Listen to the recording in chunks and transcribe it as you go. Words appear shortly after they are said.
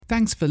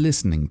Thanks for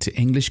listening to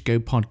English Go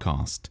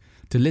Podcast.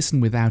 To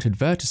listen without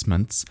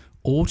advertisements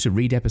or to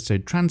read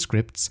episode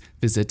transcripts,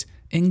 visit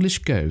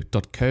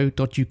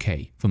englishgo.co.uk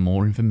for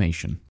more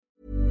information.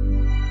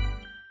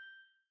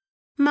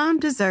 Mom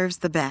deserves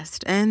the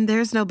best, and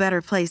there's no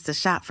better place to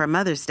shop for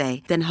Mother's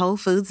Day than Whole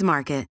Foods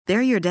Market.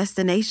 They're your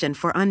destination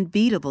for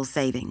unbeatable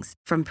savings,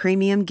 from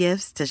premium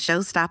gifts to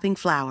show-stopping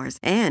flowers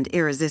and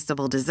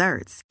irresistible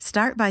desserts.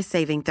 Start by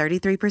saving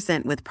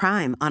 33% with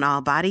Prime on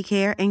all body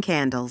care and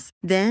candles.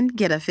 Then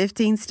get a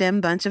 15-stem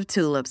bunch of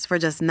tulips for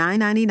just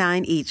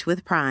 $9.99 each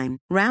with Prime.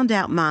 Round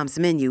out Mom's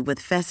menu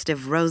with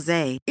festive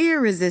rosé,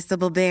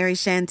 irresistible berry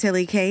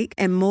chantilly cake,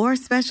 and more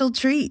special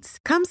treats.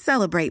 Come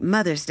celebrate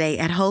Mother's Day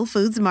at Whole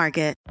Foods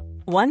Market.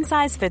 One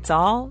size fits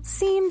all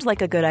seemed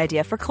like a good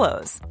idea for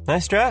clothes.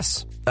 Nice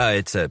dress.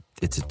 It's a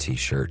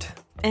t-shirt.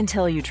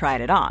 Until you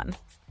tried it on.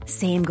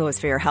 Same goes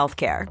for your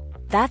healthcare.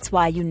 That's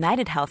why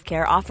United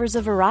Healthcare offers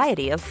a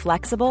variety of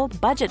flexible,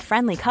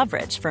 budget-friendly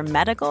coverage for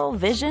medical,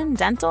 vision,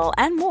 dental,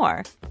 and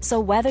more. So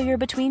whether you're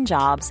between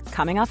jobs,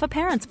 coming off a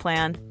parent's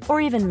plan,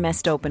 or even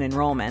missed open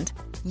enrollment,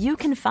 you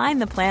can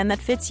find the plan that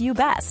fits you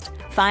best.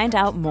 Find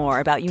out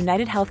more about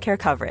United Healthcare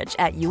coverage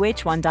at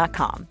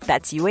uh1.com.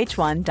 That's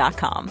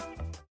uh1.com.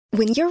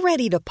 When you're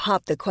ready to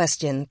pop the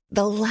question,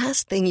 the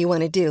last thing you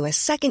want to do is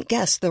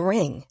second-guess the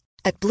ring.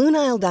 At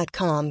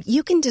BlueNile.com,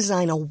 you can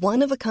design a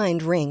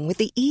one-of-a-kind ring with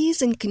the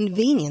ease and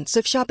convenience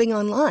of shopping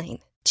online.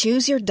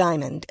 Choose your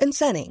diamond and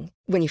setting.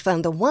 When you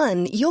find the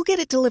one, you'll get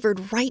it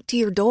delivered right to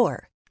your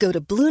door. Go to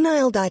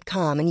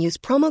BlueNile.com and use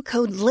promo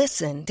code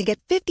LISTEN to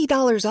get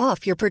 $50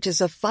 off your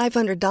purchase of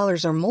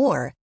 $500 or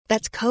more.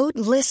 That's code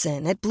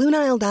LISTEN at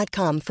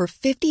BlueNile.com for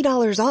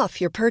 $50 off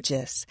your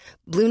purchase.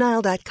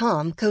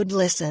 BlueNile.com, code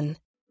LISTEN.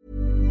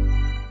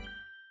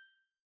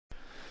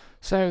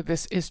 So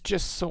this is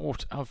just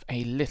sort of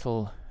a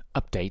little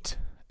update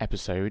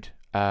episode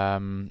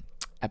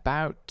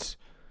about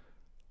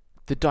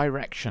the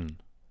direction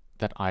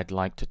that I'd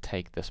like to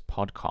take this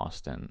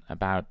podcast in,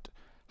 about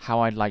how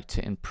I'd like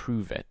to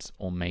improve it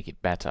or make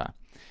it better.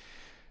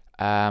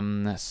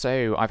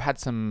 So I've had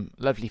some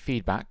lovely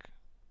feedback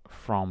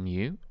from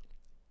you,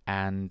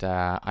 and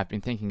I've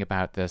been thinking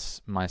about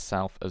this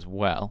myself as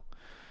well.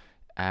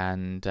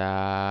 And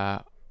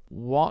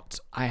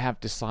what I have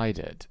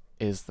decided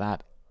is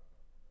that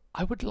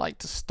I would like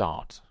to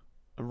start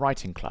a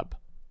writing club.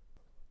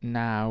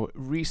 Now,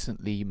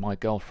 recently, my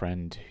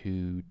girlfriend,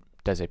 who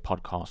does a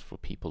podcast for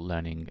people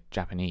learning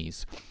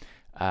Japanese,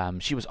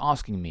 she was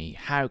asking me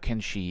how can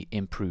she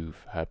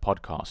improve her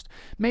podcast.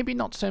 Maybe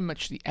not so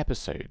much the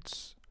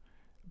episodes,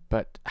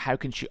 but how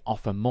can she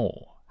offer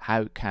more?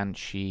 How can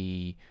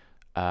she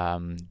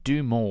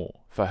do more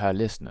for her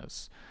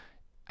listeners?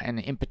 And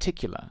in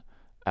particular,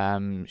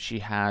 she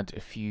had a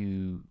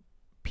few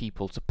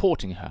people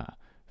supporting her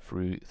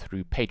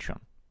through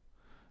Patreon,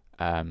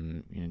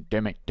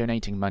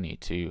 donating money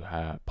to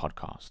her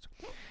podcast,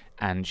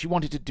 and she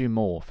wanted to do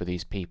more for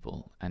these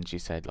people. And she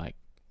said, like,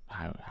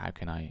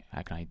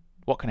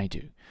 what can I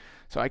do?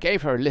 So I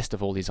gave her a list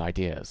of all these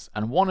ideas,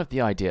 and one of the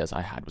ideas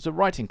I had was a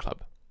writing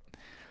club.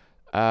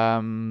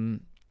 And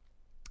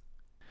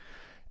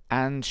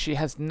she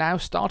has now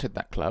started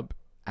that club,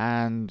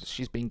 and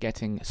she's been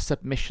getting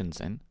submissions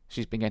in.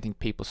 She's been getting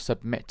people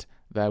submit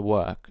their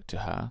work to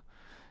her.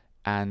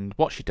 And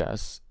what she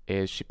does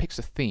is she picks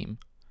a theme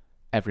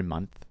every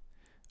month.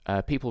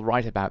 People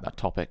write about that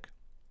topic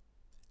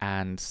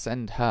and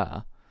send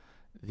her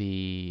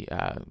the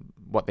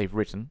what they've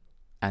written,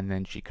 and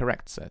then she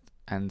corrects it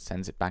and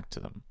sends it back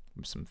to them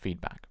with some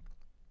feedback.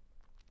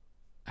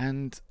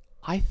 And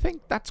I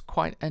think that's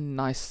quite a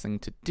nice thing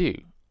to do.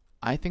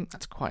 I think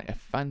that's quite a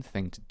fun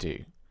thing to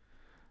do.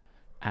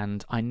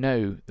 And I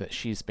know that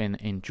she's been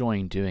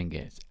enjoying doing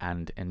it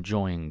and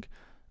enjoying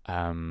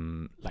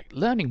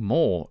learning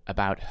more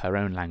about her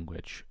own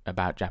language,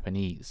 about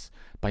Japanese,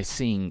 by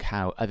seeing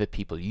how other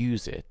people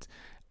use it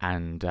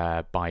and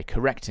by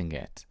correcting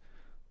it.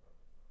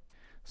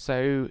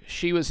 So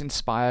she was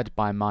inspired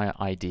by my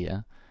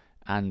idea,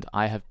 and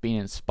I have been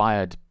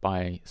inspired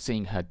by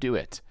seeing her do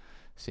it,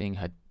 seeing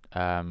her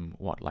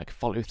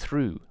follow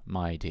through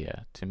my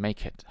idea to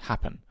make it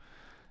happen.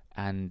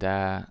 And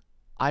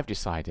I've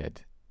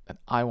decided that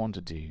I want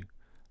to do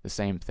the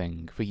same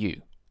thing for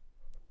you.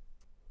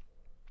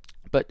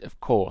 But of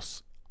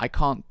course, I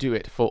can't do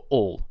it for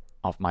all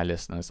of my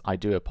listeners. I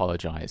do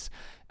apologize.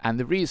 And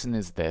the reason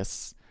is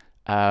this.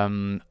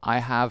 I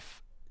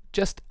have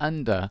just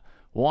under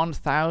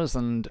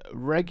 1,000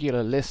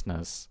 regular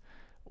listeners,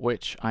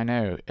 which I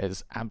know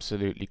is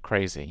absolutely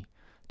crazy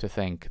to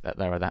think that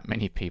there are that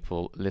many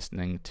people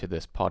listening to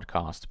this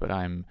podcast, but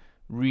I'm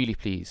really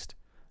pleased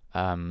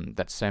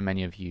that so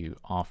many of you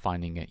are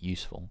finding it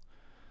useful.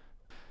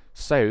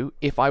 So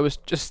if I was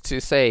just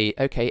to say,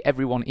 okay,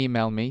 everyone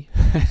email me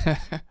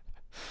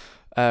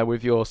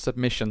with your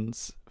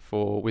submissions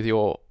with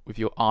your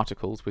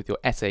articles, with your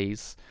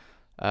essays,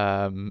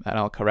 and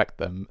I'll correct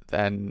them,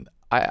 then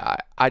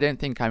I don't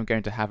think I'm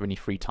going to have any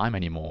free time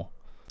anymore.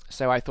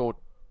 So I thought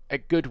a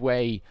good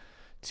way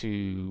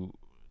to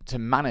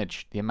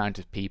manage the amount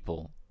of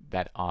people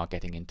that are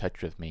getting in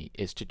touch with me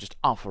is to just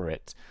offer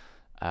it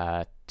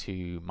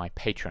to my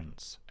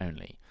patrons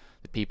only,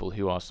 the people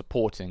who are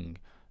supporting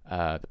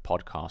the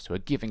podcast, who are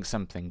giving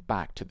something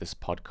back to this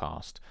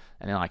podcast,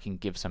 and then I can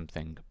give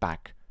something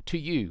back to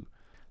you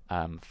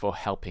for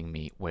helping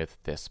me with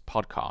this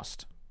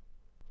podcast.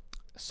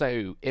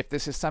 So if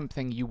this is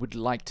something you would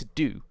like to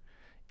do,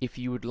 if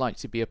you would like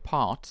to be a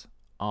part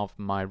of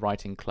my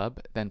writing club,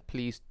 then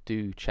please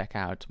do check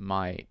out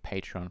my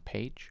Patreon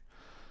page.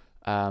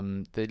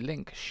 The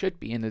link should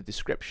be in the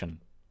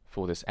description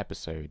for this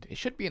episode. It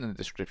should be in the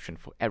description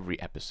for every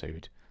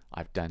episode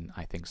I've done,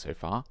 I think, so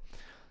far.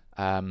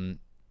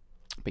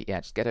 But yeah,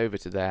 just get over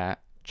to there,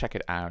 check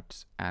it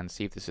out, and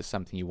see if this is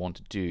something you want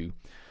to do.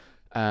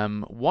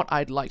 What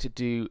I'd like to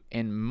do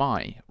in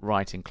my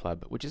writing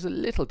club, which is a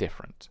little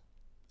different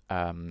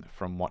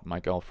from what my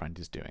girlfriend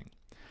is doing,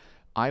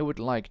 I would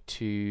like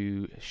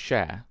to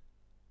share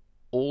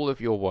all of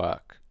your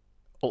work,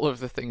 all of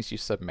the things you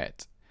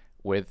submit,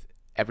 with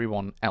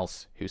everyone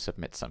else who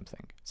submits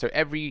something. So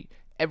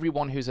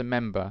everyone who's a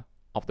member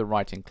of the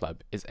writing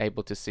club is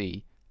able to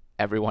see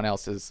everyone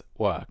else's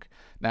work.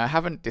 Now, I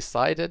haven't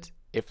decided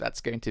if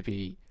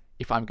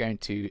I'm going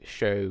to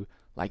show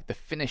like the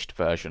finished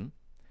version,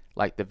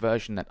 like the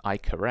version that I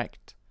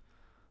correct,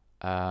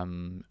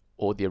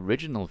 or the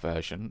original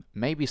version.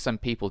 Maybe some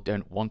people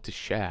don't want to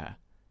share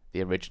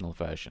the original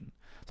version,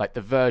 like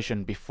the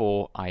version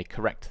before I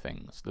correct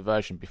things, the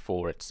version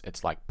before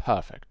it's like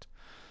perfect.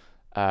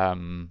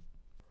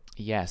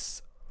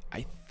 Yes,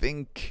 I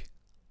think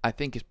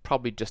it's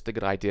probably just a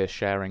good idea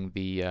sharing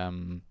the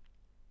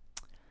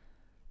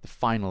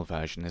final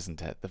version,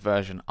 isn't it? The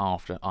version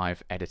after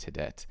I've edited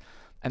it,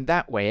 and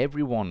that way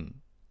everyone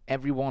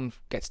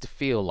gets to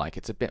feel like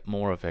it's a bit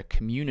more of a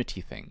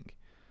community thing.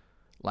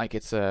 Like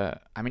if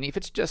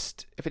it's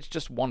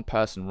just one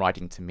person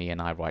writing to me and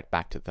I write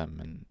back to them,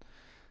 and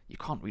you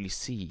can't really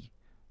see,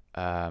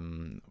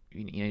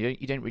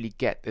 you don't really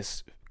get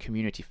this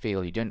community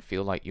feel. You don't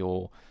feel like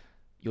you're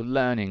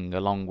learning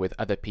along with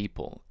other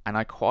people, and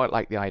I quite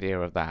like the idea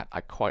of that.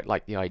 I quite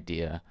like the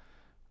idea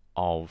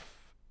of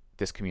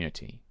this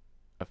community,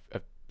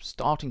 of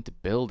starting to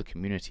build a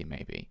community.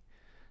 Maybe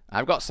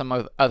I've got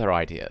some other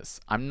ideas.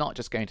 I'm not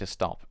just going to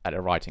stop at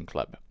a writing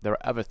club. There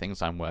are other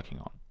things I'm working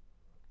on.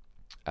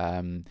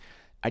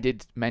 I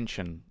did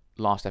mention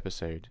last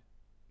episode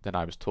that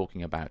I was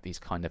talking about these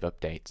kind of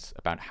updates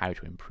about how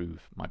to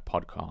improve my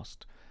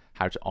podcast,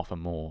 how to offer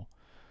more.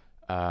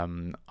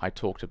 I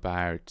talked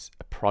about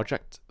a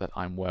project that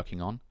I'm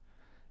working on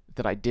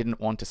that I didn't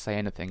want to say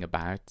anything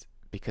about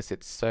because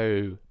it's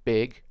so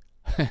big.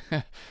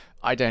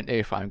 I don't know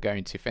if I'm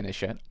going to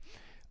finish it.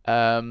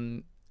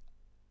 I'm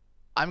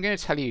going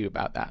to tell you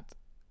about that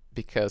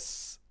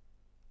because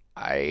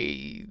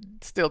I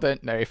still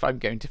don't know if I'm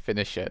going to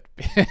finish it,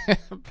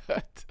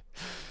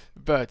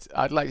 but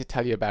I'd like to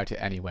tell you about it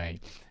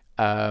anyway.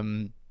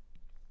 Because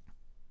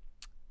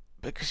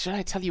should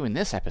I tell you in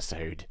this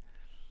episode?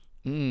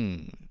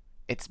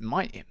 It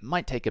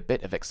might take a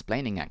bit of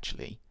explaining,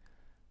 actually.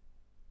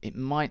 It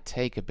might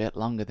take a bit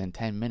longer than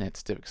 10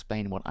 minutes to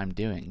explain what I'm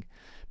doing.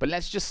 But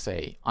let's just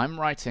say I'm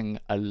writing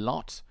a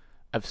lot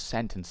of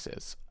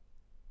sentences.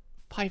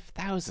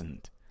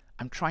 5,000.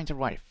 I'm trying to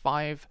write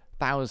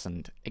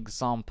 5,000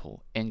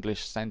 example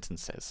English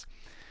sentences.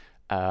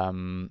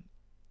 And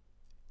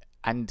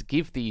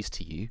give these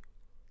to you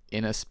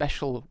in a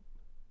special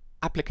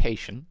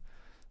application,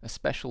 a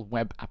special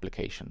web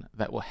application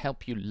that will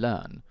help you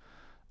learn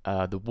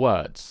the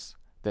words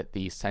that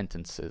these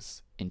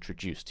sentences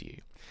introduce to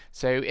you.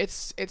 So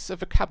it's a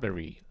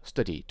vocabulary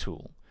study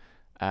tool,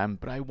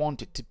 but I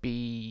want it to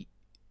be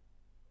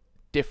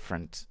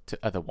different to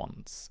other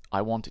ones.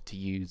 I want it to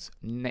use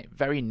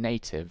very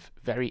native,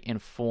 very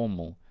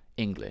informal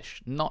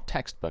English, not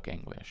textbook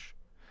English.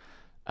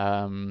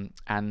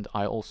 And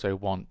I also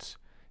want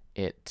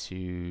it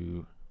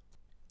to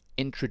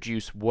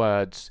introduce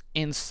words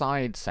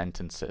inside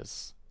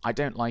sentences. I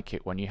don't like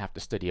it when you have to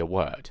study a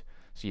word.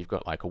 So you've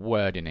got like a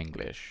word in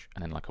English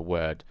and then like a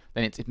word,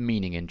 then it's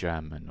meaning in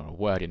German, or a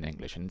word in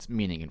English and it's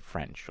meaning in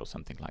French or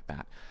something like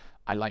that.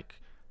 I like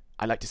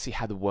to see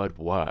how the word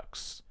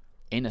works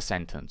in a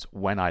sentence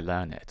when I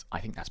learn it. I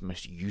think that's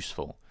most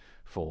useful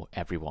for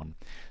everyone.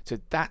 So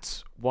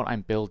that's what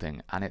I'm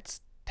building, and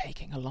it's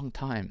taking a long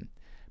time.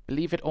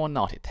 Believe it or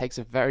not, it takes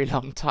a very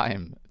long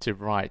time to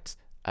write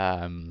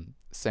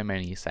so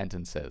many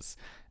sentences.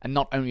 And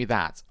not only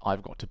that,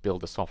 I've got to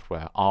build the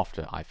software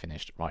after I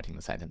finished writing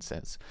the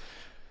sentences.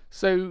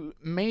 So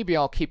maybe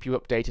I'll keep you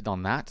updated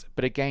on that.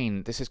 But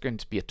again, this is going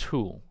to be a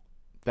tool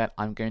that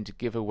I'm going to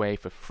give away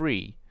for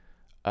free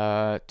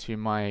to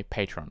my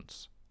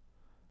patrons,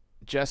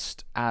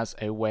 just as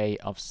a way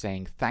of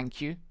saying thank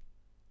you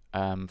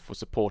for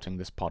supporting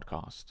this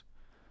podcast.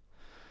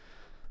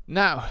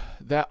 Now,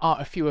 there are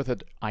a few other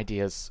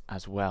ideas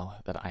as well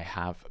that I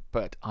have,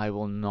 but I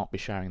will not be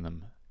sharing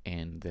them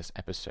in this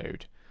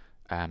episode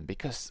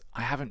because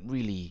I haven't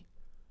really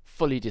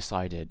fully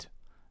decided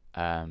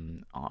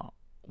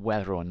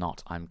whether or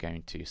not I'm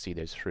going to see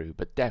those through.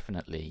 But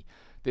definitely,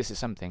 this is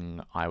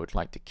something I would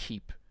like to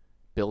keep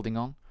building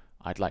on.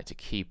 I'd like to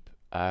keep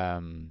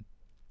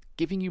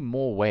giving you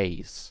more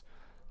ways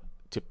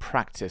to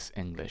practice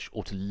English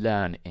or to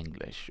learn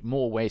English,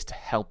 more ways to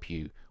help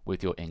you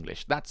with your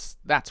English. That's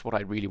what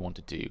I really want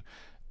to do.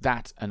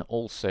 That, and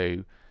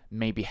also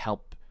maybe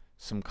help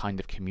some kind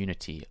of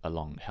community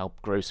along,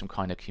 help grow some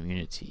kind of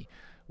community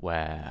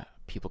where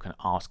people can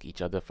ask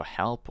each other for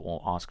help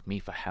or ask me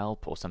for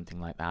help or something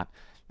like that.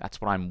 That's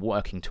what I'm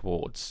working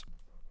towards.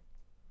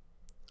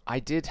 I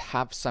did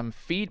have some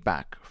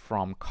feedback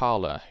from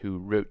Carla, who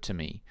wrote to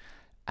me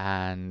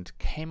and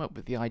came up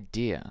with the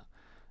idea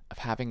of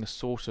having a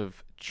sort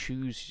of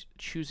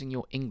choosing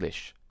your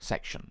English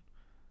section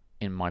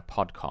in my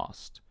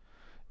podcast.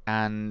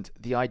 And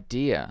the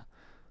idea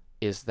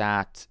is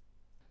that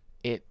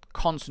it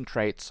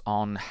concentrates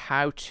on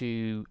how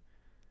to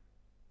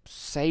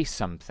say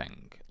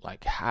something,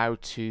 like how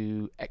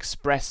to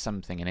express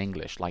something in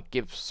English, like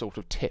give sort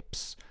of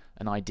tips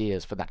and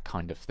ideas for that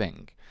kind of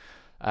thing.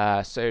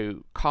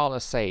 So Carla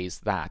says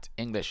that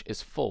English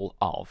is full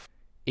of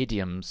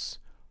idioms,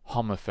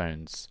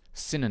 homophones,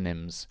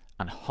 synonyms,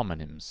 and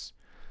homonyms.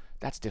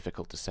 That's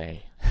difficult to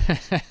say.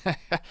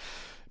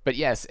 But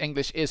yes,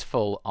 English is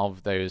full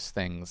of those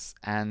things,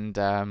 and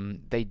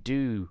they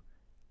do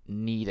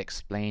need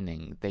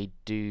explaining.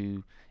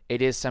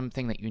 It is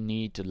something that you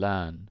need to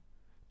learn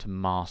to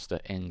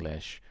master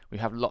English. We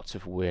have lots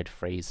of weird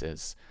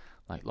phrases,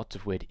 like lots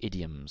of weird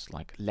idioms,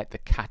 like let the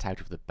cat out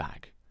of the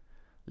bag,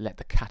 let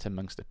the cat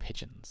amongst the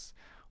pigeons,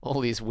 all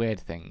these weird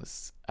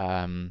things.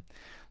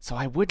 So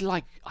I would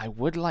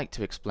like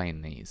to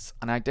explain these,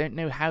 and I don't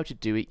know how to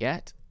do it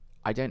yet.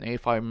 I don't know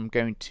if I'm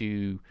going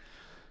to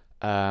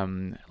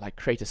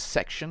create a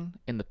section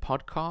in the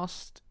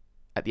podcast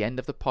at the end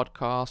of the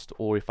podcast,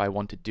 or if I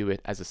want to do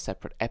it as a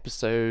separate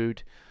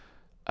episode.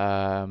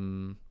 I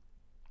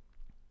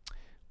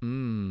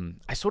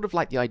sort of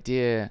like the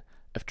idea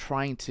of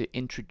trying to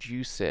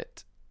introduce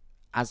it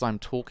as I'm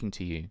talking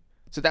to you.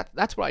 So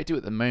that's what I do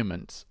at the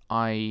moment.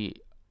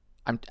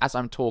 As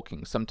I'm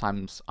talking,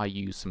 sometimes I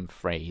use some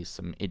phrase,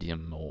 some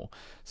idiom or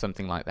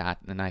something like that,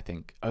 and I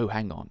think, oh,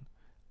 hang on,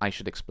 I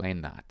should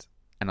explain that.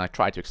 And I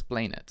try to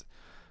explain it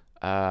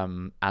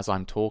as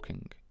I'm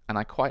talking. And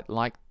I quite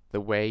like the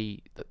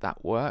way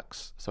that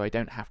works, so I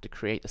don't have to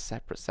create a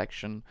separate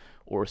section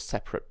or a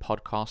separate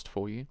podcast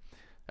for you,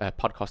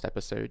 podcast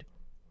episode.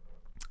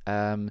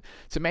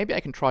 So maybe I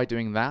can try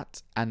doing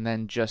that, and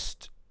then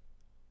just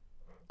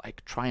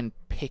try and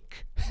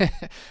pick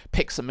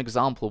some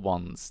example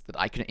ones that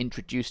I can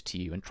introduce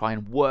to you and try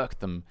and work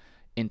them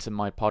into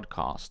my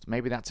podcast.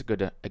 Maybe that's a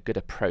good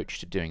approach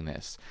to doing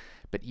this.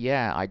 But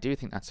yeah, I do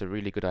think that's a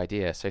really good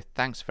idea. So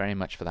thanks very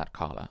much for that,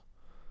 Carla.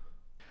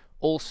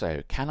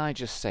 Also, can I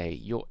just say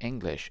your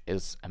English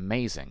is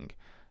amazing.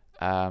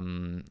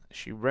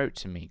 She wrote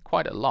to me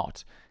quite a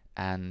lot,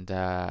 and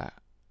I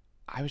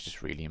was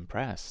just really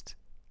impressed.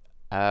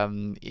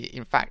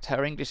 In fact,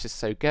 her English is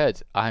so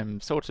good,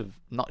 I'm sort of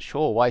not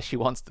sure why she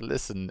wants to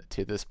listen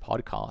to this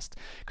podcast.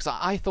 Because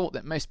I thought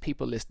that most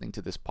people listening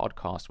to this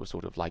podcast were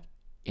sort of like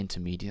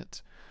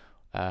intermediate,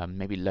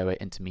 maybe lower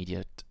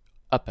intermediate,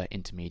 upper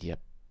intermediate.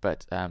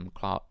 But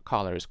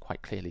Carla is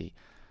quite clearly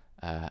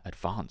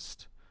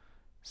advanced.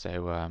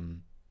 So,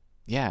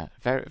 yeah,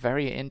 very,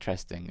 very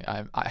interesting.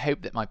 I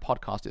hope that my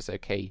podcast is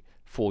okay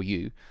for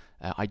you.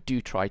 I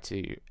do try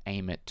to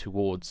aim it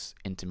towards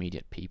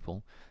intermediate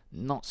people.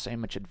 Not so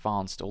much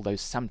advanced, although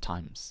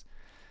sometimes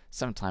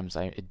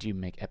I do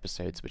make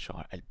episodes which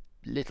are a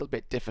little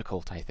bit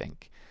difficult, I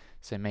think.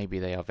 So maybe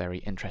they are very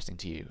interesting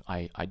to you.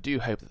 I do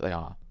hope that they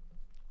are.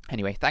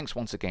 Anyway, thanks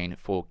once again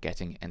for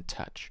getting in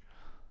touch.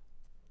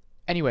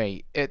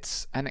 Anyway,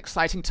 it's an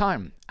exciting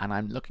time, and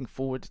I'm looking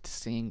forward to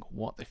seeing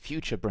what the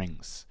future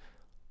brings.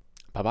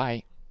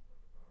 Bye-bye.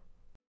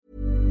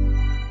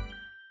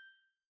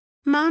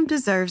 Mom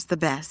deserves the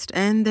best,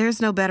 and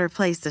there's no better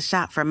place to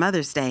shop for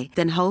Mother's Day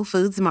than Whole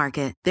Foods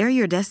Market. They're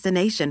your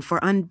destination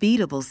for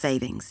unbeatable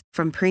savings,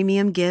 from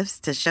premium gifts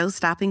to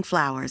show-stopping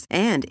flowers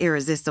and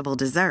irresistible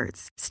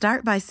desserts.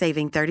 Start by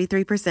saving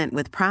 33%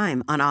 with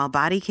Prime on all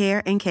body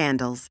care and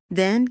candles.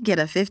 Then get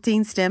a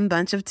 15-stem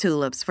bunch of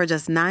tulips for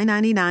just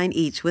 $9.99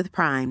 each with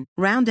Prime.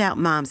 Round out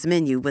Mom's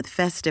menu with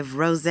festive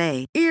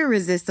rosé,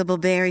 irresistible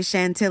berry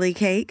chantilly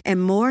cake,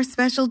 and more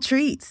special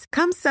treats.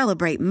 Come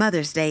celebrate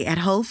Mother's Day at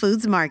Whole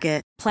Foods Market.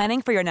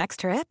 Planning for your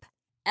next trip?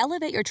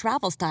 Elevate your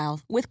travel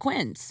style with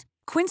Quince.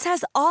 Quince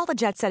has all the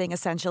jet-setting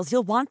essentials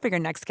you'll want for your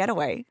next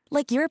getaway,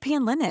 like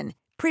European linen,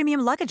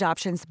 premium luggage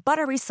options,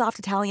 buttery soft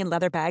Italian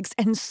leather bags,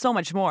 and so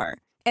much more.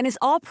 And is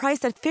all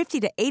priced at 50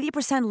 to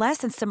 80% less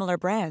than similar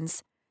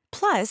brands.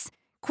 Plus,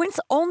 Quince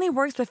only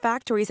works with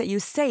factories that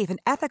use safe and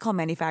ethical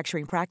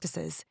manufacturing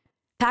practices.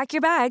 Pack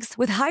your bags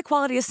with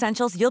high-quality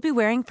essentials you'll be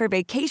wearing for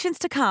vacations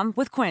to come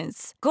with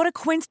Quince. Go to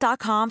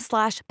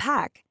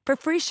quince.com/pack for for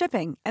free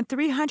shipping and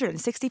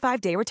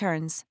 365-day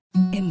returns.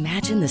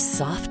 Imagine the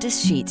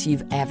softest sheets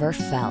you've ever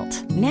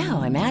felt.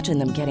 Now imagine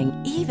them getting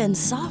even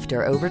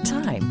softer over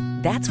time.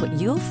 That's what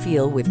you'll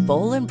feel with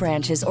Boll &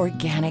 Branch's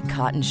organic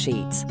cotton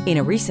sheets. In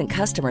a recent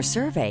customer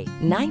survey,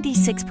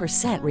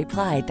 96%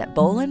 replied that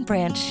Boll &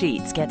 Branch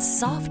sheets get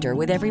softer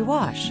with every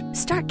wash.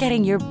 Start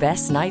getting your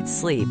best night's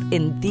sleep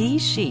in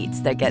these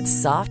sheets that get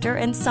softer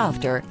and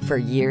softer for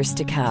years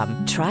to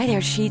come. Try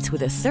their sheets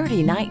with a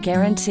 30-night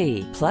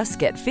guarantee. Plus,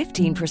 get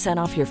 15%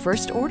 off your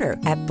first order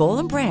at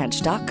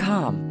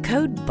bollandbranch.com.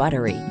 Code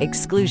BUTTERY.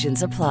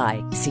 Exclusions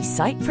apply. See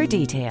site for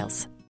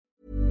details.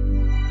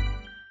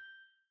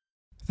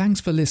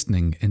 Thanks for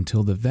listening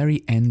until the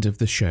very end of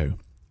the show.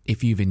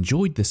 If you've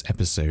enjoyed this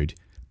episode,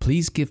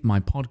 please give my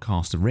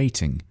podcast a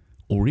rating,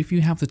 or if you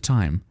have the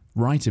time,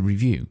 write a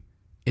review.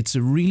 It's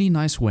a really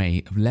nice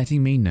way of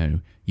letting me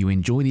know you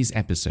enjoy these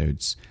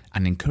episodes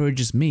and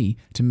encourages me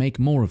to make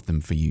more of them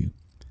for you.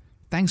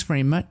 Thanks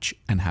very much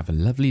and have a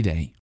lovely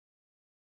day.